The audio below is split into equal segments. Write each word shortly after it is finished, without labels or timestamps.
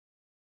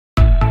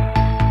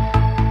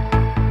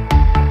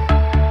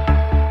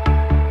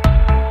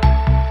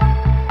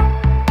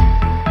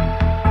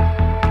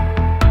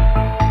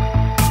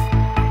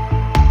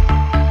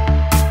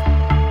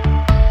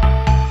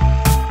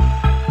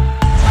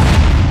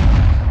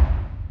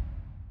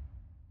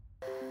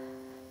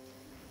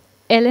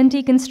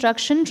L&T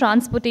Construction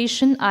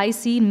Transportation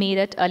IC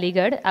Meerut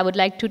Aligarh. I would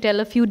like to tell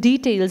a few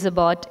details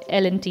about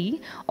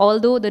L&T,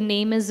 although the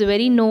name is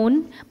very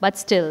known, but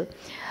still.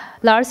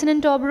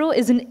 Larsen & Toubro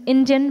is an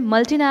Indian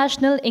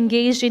multinational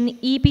engaged in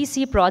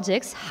EPC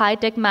projects,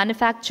 high-tech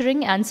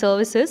manufacturing and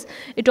services.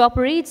 It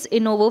operates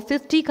in over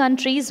 50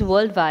 countries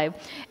worldwide.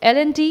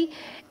 L&T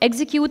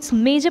executes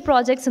major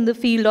projects in the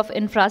field of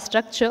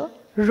infrastructure,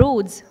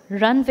 roads,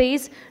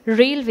 runways,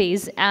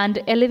 railways,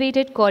 and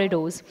elevated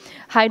corridors,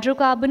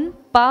 hydrocarbon,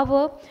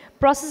 power,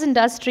 process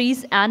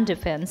industries, and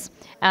defense.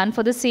 And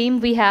for the same,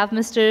 we have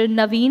Mr.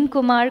 Naveen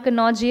Kumar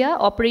Kanodia,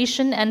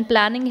 Operation and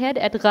Planning Head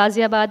at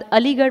Ghaziabad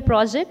Aligarh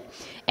Project,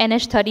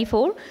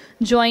 NH34,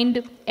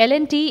 joined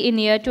L&T in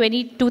year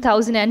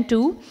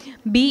 2002,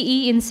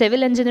 BE in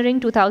Civil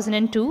Engineering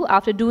 2002.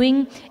 After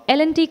doing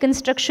L&T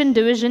Construction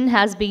Division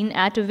has been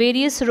at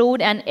various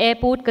road and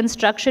airport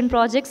construction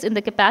projects in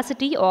the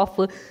capacity of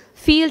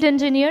field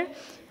engineer,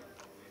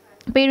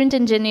 parent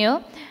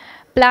engineer,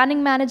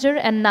 planning manager,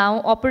 and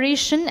now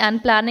operation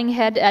and planning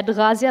head at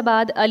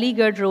Ghaziabad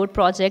Aligarh Road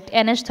Project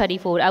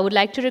NH34. I would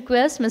like to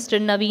request Mr.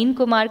 Naveen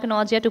Kumar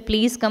Kanodia to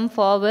please come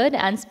forward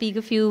and speak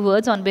a few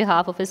words on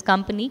behalf of his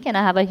company. Can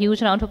I have a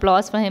huge round of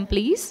applause for him,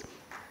 please?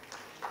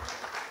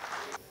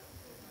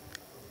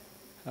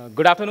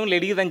 Good afternoon,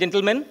 ladies and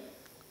gentlemen.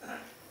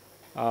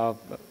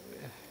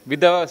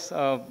 With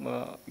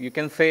the, you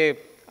can say,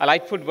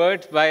 lightfoot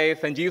words by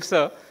Sanjeev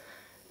sir,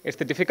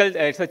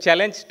 it's a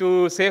challenge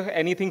to say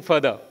anything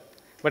further.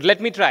 But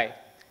let me try.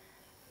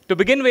 To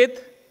begin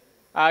with,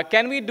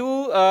 can we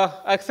do an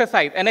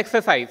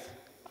exercise?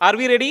 Are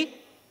we ready?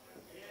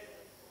 Yes.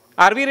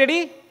 Are we ready?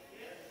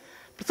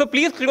 Yes. So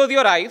please close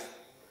your eyes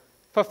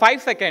for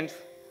 5 seconds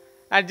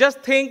and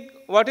just think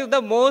what is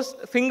the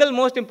single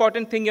most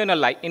important thing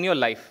in your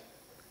life.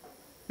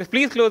 Just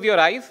please close your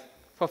eyes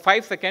for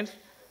 5 seconds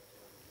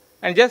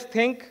and just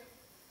think.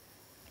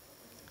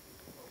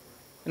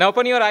 Now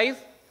open your eyes.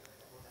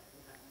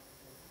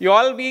 You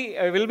all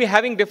will be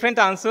having different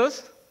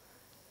answers.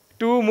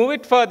 To move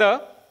it further,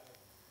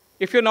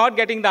 if you're not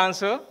getting the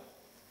answer,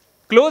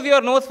 close your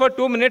nose for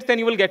 2 minutes and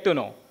you will get to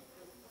know.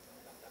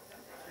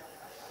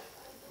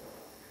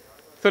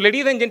 So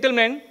ladies and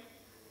gentlemen,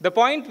 the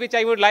point which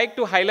I would like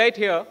to highlight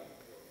here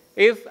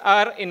is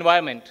our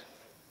environment.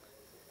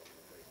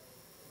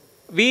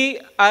 We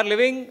are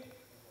living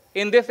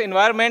in this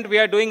environment. We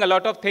are doing a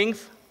lot of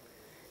things.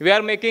 We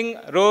are making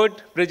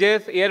roads,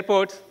 bridges,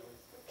 airports.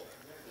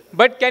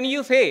 But can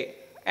you say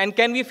and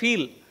can we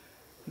feel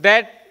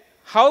that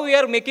how we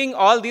are making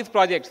all these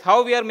projects,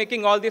 how we are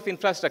making all this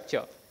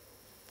infrastructure?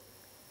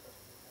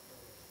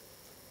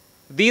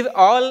 These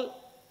all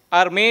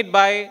are made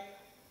by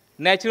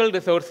natural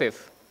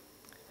resources.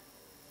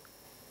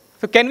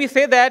 So can we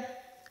say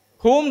that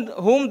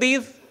whom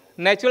these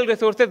natural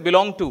resources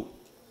belong to?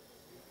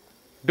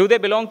 Do they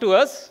belong to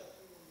us?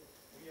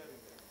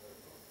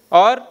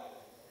 Or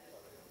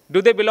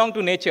do they belong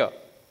to nature?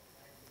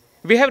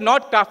 We have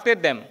not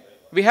crafted them.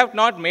 We have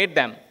not made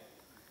them.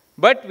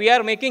 But we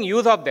are making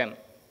use of them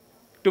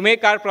to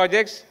make our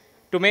projects,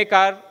 to make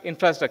our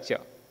infrastructure.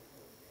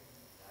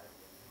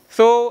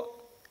 So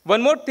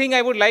one more thing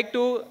I would like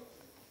to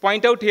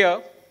point out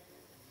here.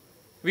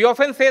 We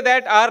often say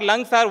that our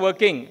lungs are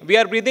working. We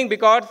are breathing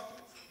because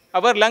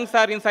our lungs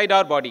are inside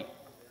our body.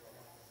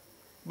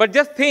 But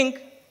just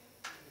think,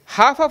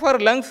 half of our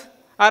lungs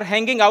are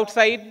hanging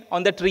outside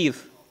on the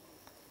trees.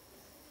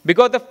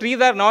 Because the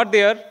trees are not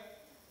there,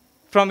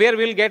 from where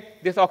we'll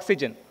get this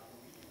oxygen.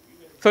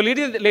 So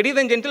ladies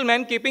and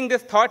gentlemen, keeping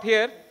this thought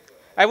here,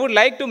 I would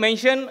like to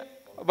mention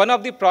one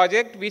of the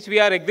projects which we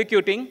are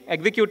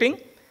executing.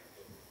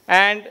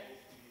 And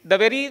the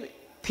very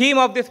theme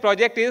of this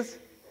project is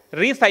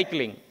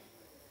recycling.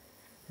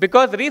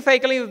 Because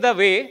recycling is the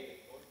way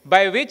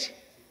by which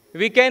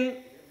we can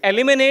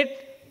eliminate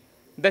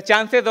the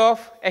chances of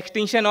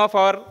extinction of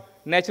our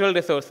natural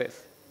resources.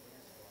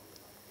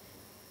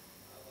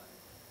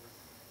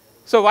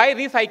 So why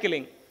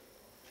recycling?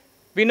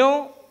 We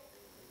know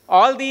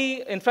all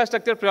the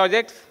infrastructure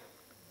projects,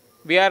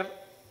 we are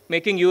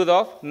making use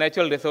of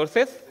natural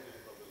resources.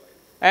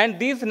 And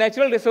these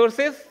natural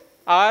resources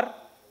are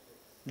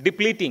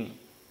depleting.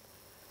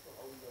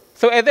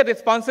 So as a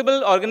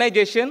responsible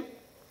organization,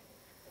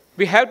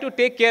 we have to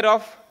take care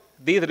of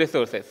these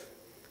resources.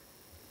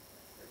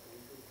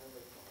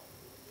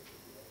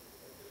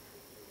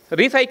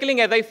 Recycling,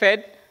 as I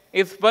said,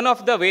 is one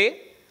of the ways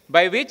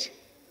by which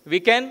we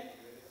can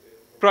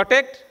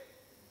protect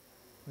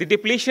the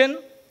depletion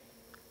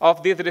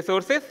of these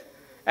resources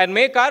and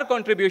make our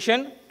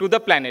contribution to the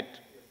planet.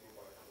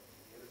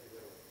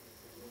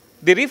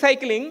 The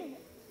recycling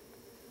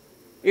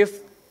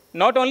is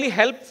not only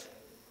helps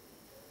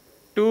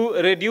to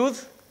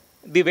reduce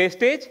the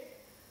wastage,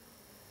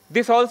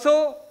 this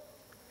also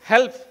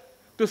helps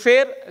to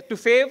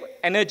save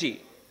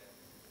energy.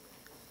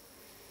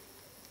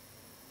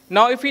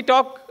 Now, if we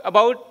talk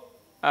about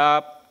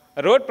a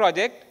road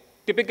project,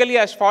 typically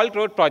asphalt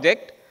road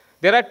project,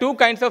 there are two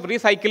kinds of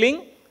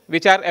recycling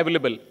which are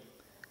available.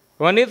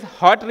 One is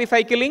hot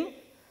recycling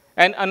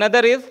and another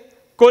is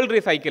cold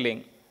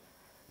recycling.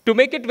 To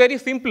make it very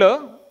simpler,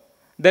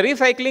 the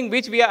recycling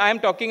which I am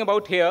talking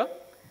about here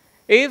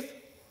is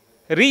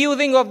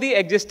reusing of the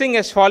existing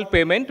asphalt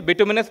pavement,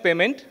 bituminous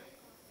pavement,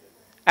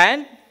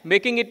 and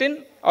making it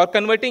in or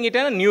converting it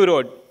in a new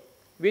road,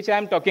 which I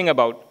am talking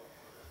about.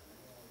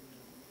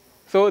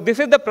 So this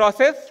is the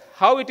process,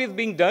 how it is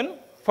being done.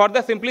 For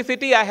the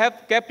simplicity, I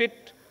have kept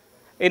it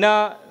in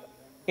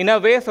a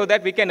way so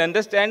that we can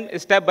understand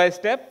step by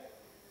step.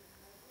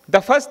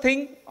 The first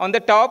thing on the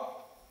top,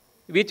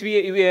 which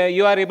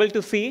you are able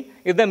to see,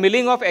 is the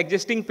milling of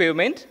existing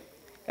pavement,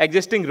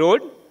 existing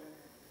road,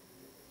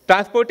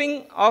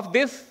 transporting of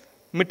this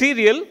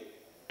material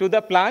to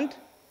the plant,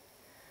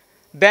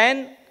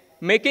 then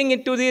making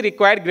it to the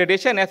required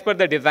gradation as per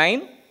the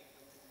design,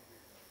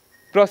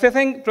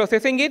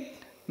 processing it,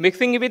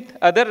 mixing it with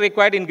other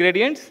required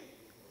ingredients,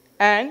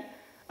 and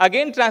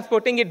again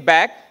transporting it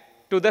back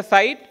to the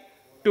site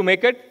to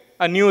make it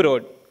a new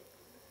road.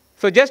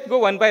 So just go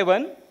one by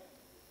one.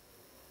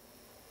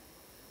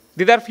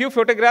 These are few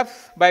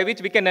photographs by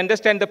which we can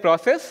understand the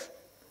process.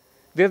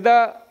 This is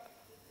the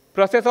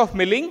process of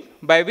milling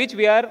by which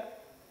we are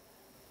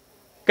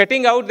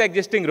cutting out the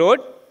existing road.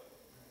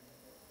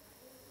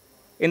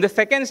 In the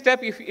second step,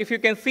 if you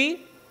can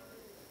see,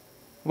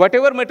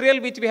 whatever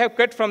material which we have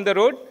cut from the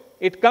road,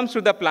 it comes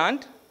to the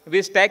plant.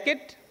 We stack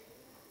it.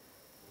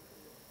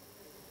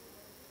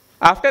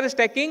 After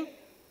stacking,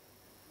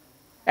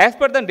 as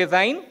per the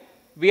design,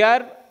 we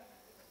are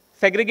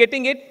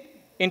segregating it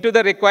into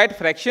the required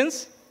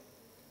fractions.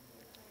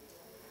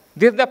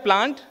 This is the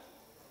plant,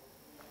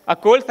 a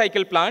cold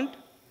cycle plant,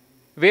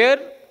 where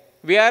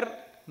we are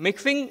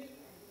mixing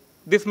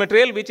this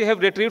material which we have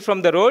retrieved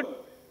from the road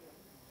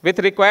with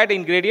required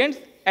ingredients,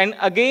 and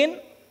again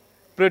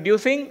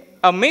producing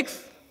a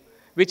mix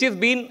which is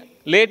being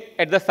laid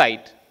at the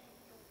site.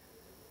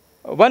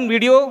 One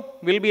video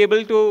will be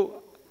able to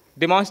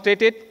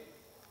demonstrate it.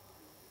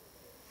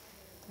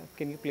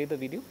 Can you play the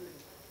video?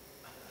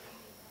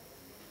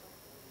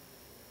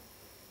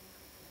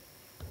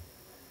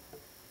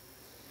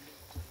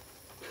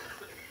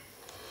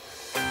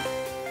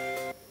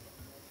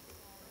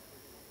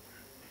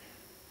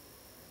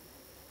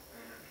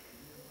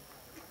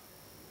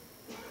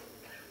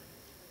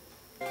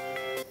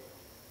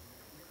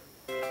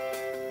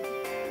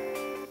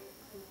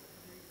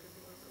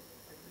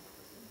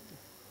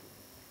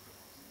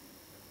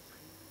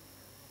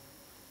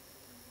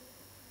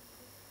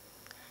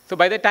 So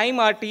by the time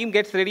our team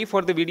gets ready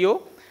for the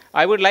video,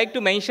 I would like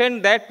to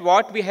mention that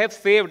what we have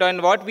saved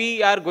and what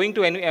we are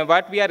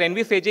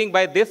envisaging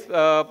by this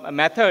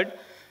method,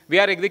 we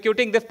are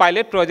executing this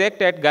pilot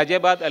project at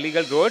Ghaziabad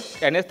Aligarh Road,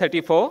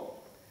 NS34.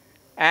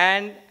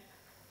 And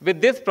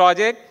with this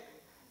project,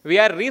 we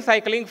are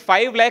recycling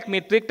 5 lakh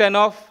metric ton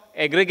of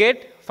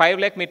aggregate, 5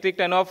 lakh metric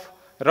ton of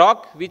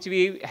rock, which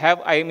we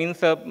have,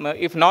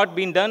 if not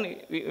been done,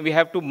 we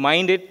have to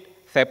mine it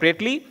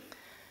separately.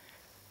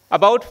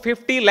 About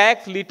 50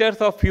 lakh liters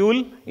of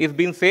fuel is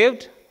being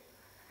saved,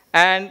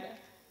 and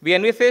we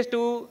envisage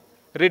to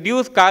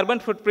reduce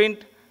carbon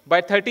footprint by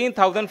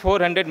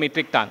 13,400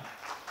 metric ton.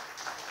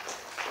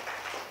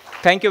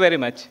 Thank you very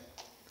much.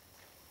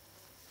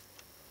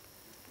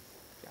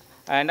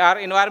 And our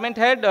environment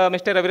head,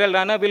 Mr. Raviral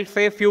Rana, will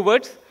say a few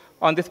words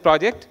on this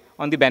project,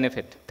 on the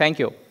benefit. Thank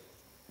you.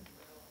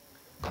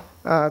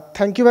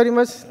 Thank you very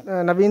much,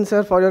 Naveen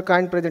sir, for your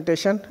kind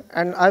presentation.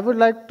 And I would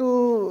like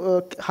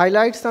to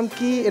highlight some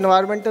key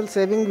environmental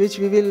saving which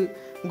we will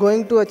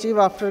going to achieve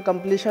after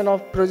completion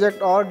of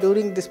project or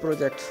during this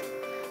project.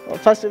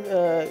 First,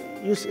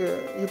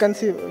 you can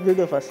see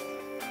video first.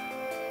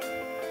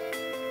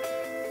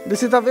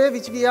 This is the way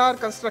which we are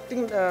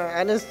constructing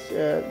NS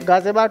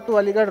Ghaziabad to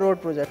Aligarh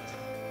Road project.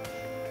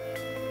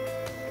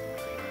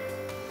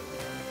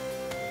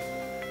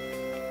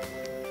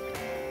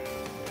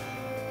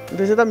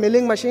 This is the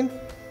milling machine,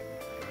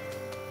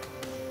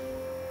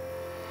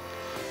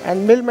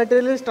 and mill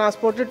material is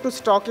transported to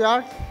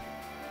stockyard.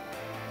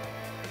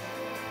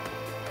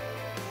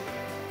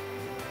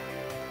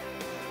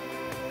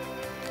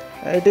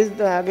 It is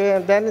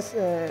then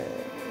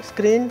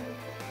screened,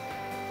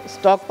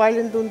 stockpiled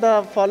into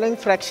the following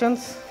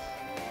fractions.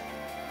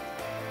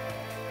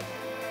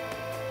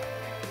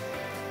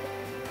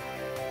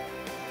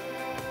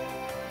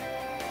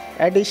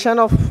 Addition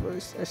of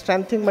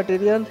strengthening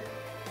material.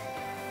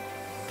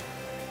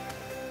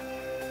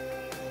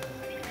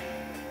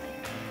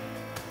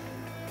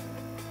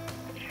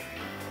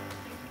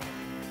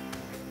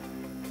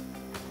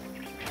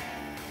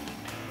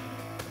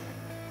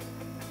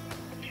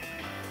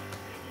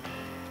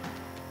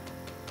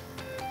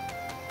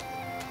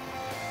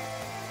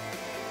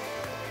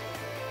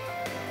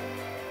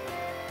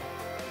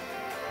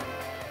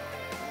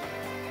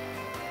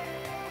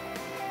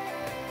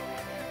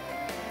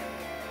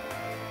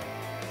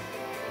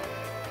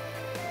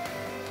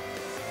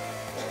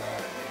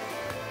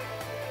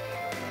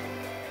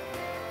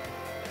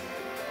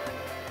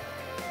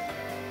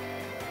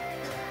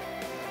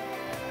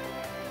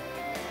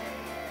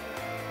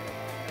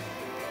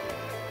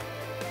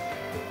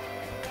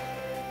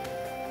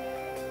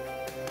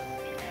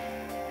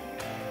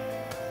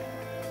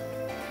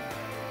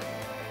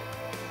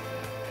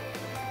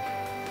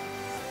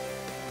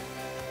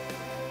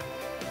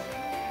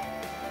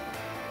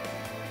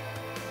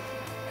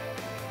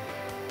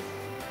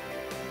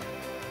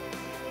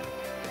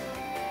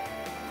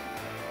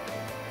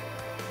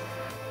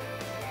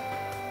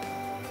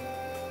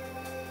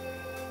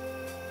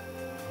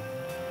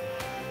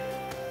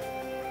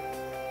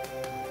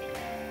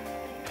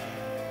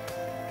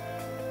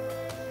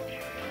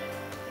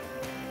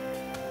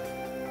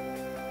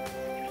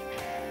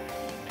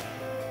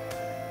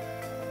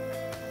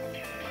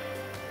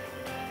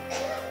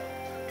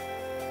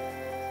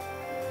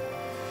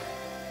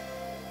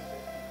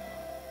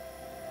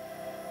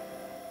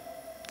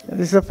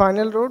 This is the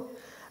final road.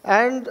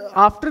 And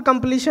after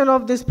completion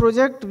of this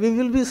project, we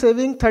will be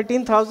saving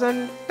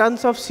 13,000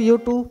 tons of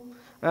CO2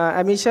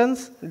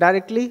 emissions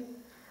directly.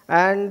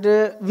 And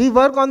we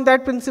work on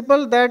that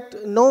principle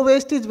that no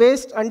waste is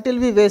waste until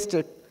we waste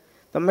it.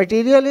 The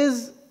material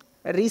is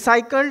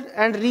recycled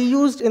and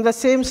reused in the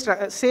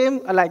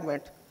same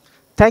alignment.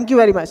 Thank you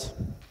very much.